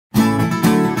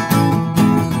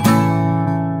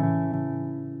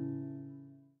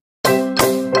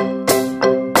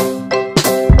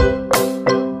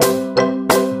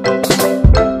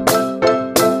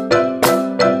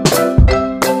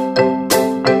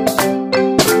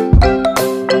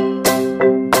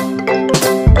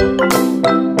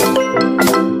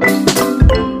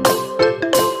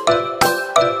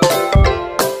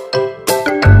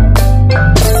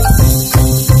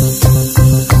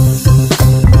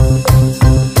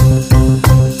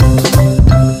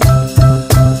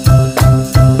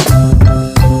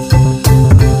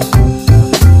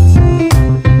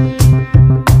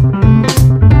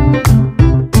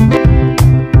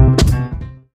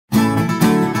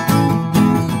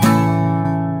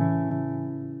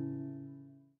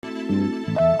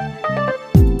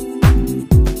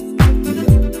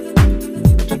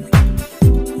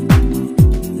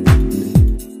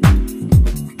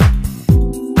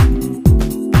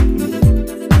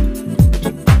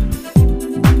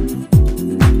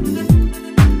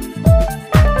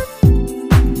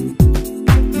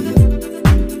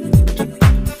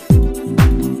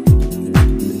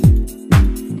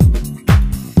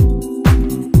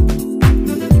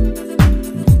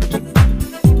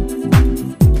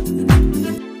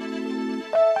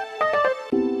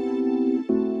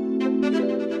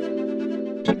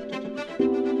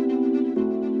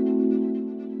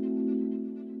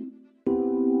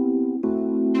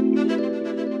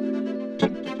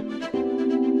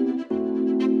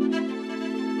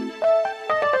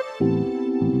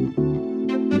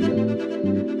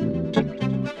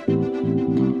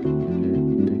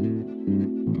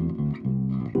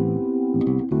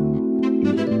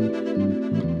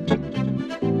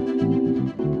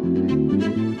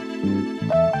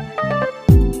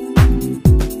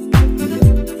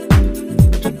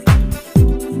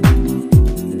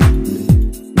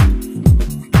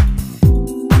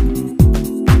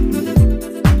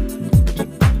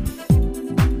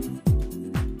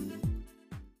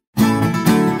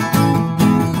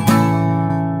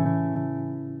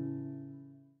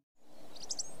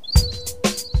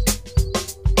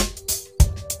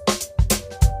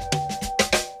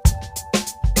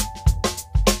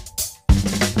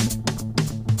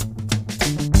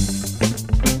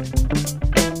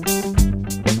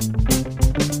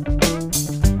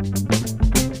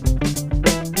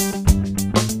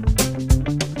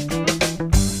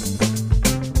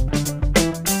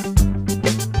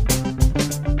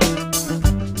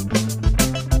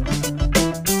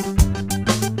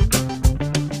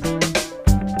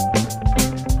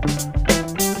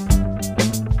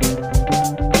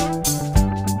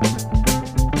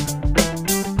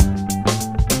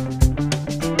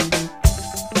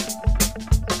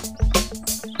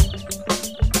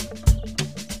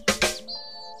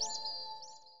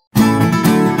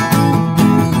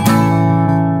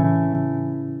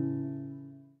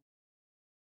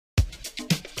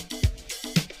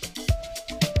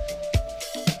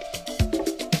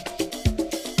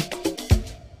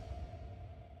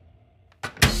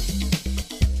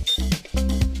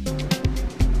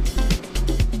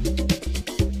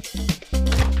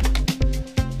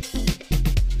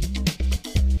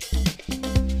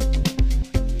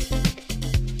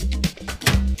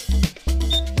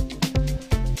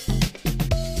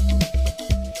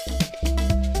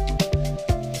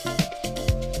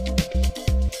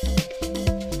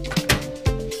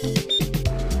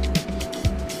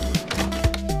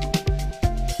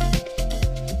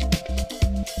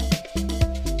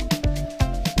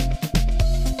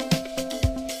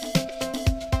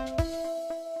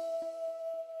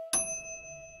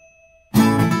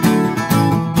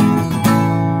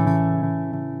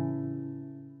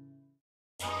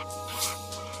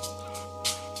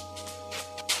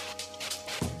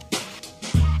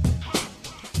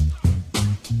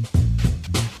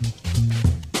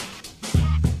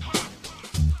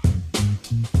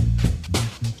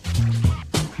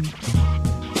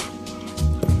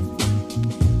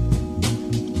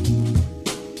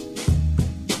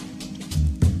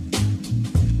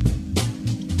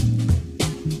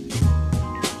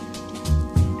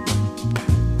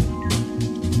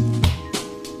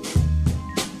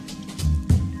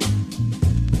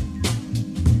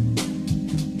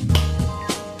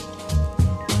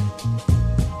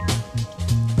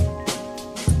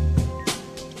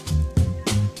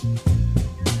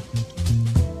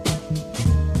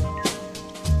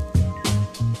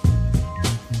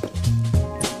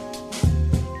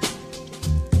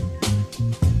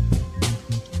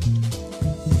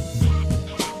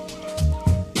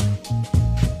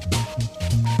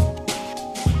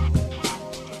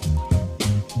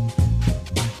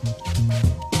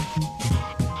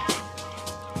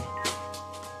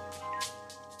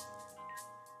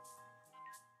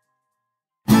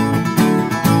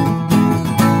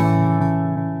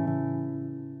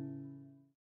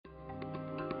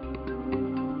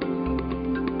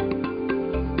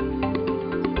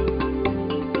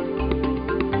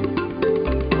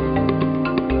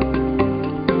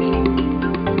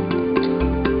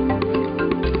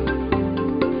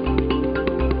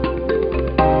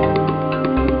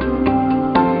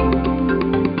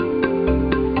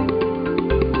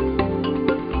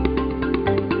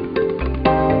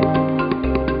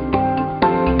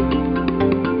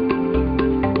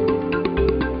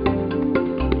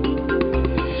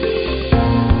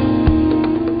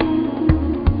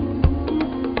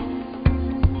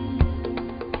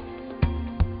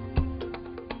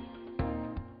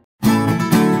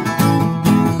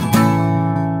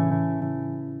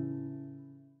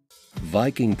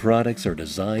Viking products are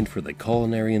designed for the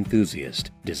culinary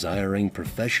enthusiast desiring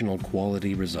professional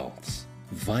quality results.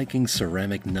 Viking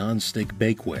ceramic non-stick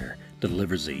bakeware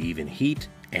delivers the even heat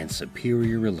and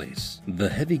superior release. The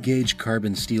heavy gauge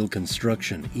carbon steel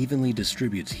construction evenly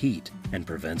distributes heat and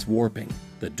prevents warping.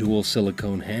 The dual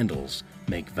silicone handles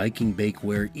make Viking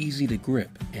bakeware easy to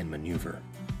grip and maneuver.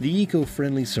 The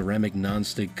eco-friendly ceramic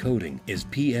non-stick coating is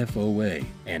PFOA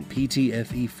and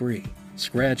PTFE free,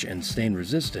 scratch and stain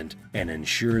resistant, and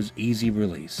ensures easy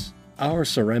release. Our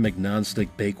ceramic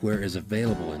non-stick bakeware is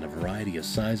available in a variety of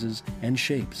sizes and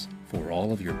shapes for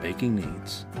all of your baking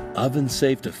needs. Oven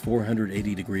safe to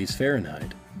 480 degrees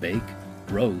Fahrenheit, bake,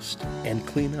 roast, and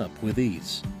clean up with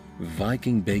ease.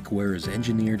 Viking bakeware is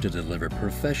engineered to deliver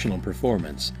professional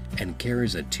performance and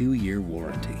carries a 2-year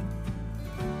warranty.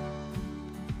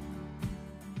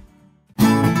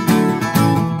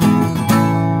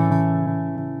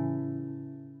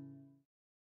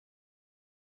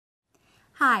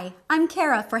 Hi, I'm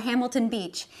Kara for Hamilton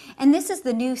Beach, and this is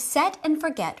the new Set and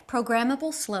Forget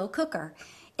Programmable Slow Cooker.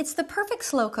 It's the perfect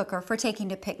slow cooker for taking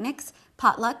to picnics,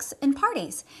 potlucks, and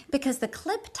parties because the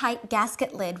clip-tight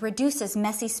gasket lid reduces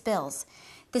messy spills.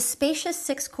 The spacious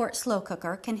 6-quart slow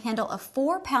cooker can handle a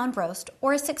 4-pound roast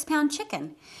or a 6-pound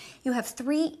chicken. You have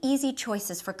 3 easy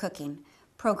choices for cooking: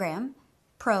 program,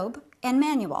 probe, and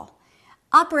manual.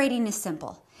 Operating is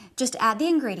simple. Just add the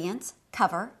ingredients,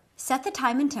 cover, set the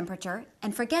time and temperature,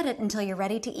 and forget it until you're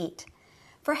ready to eat.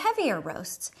 For heavier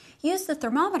roasts, use the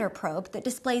thermometer probe that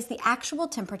displays the actual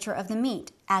temperature of the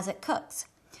meat as it cooks.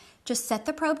 Just set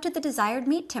the probe to the desired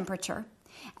meat temperature,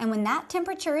 and when that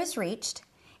temperature is reached,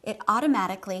 it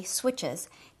automatically switches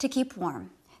to keep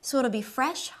warm, so it'll be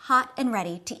fresh, hot, and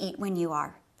ready to eat when you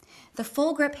are. The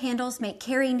full grip handles make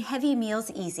carrying heavy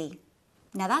meals easy.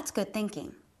 Now that's good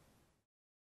thinking.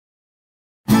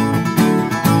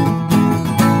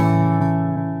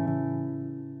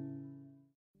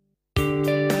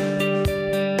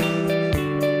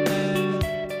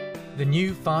 The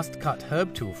new FastCut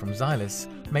herb tool from ZYLISS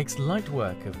makes light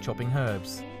work of chopping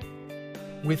herbs.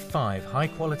 With 5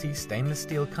 high-quality stainless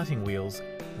steel cutting wheels,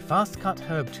 the FastCut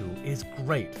herb tool is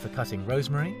great for cutting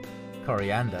rosemary,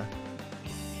 coriander,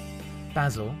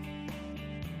 basil,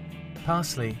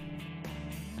 parsley,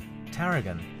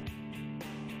 tarragon,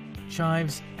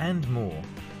 chives, and more.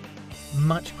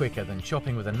 Much quicker than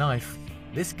chopping with a knife,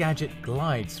 this gadget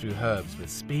glides through herbs with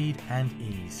speed and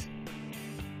ease.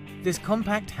 This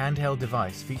compact handheld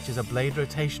device features a blade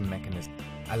rotation mechanism,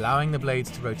 allowing the blades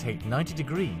to rotate 90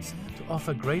 degrees to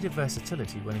offer greater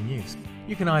versatility when in use.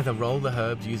 You can either roll the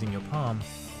herbs using your palm,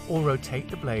 or rotate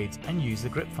the blades and use the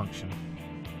grip function.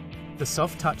 The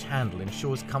soft touch handle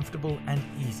ensures comfortable and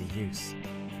easy use.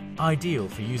 Ideal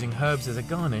for using herbs as a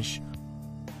garnish,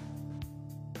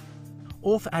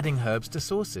 or for adding herbs to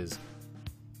sauces,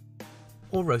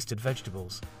 or roasted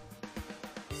vegetables.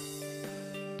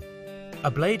 A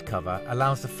blade cover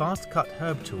allows the FastCut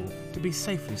herb tool to be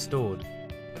safely stored.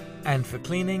 And for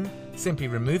cleaning, simply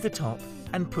remove the top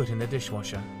and put in the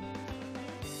dishwasher.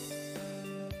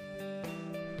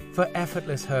 For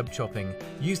effortless herb chopping,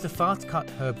 use the FastCut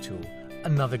herb tool,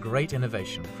 another great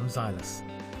innovation from ZYLISS.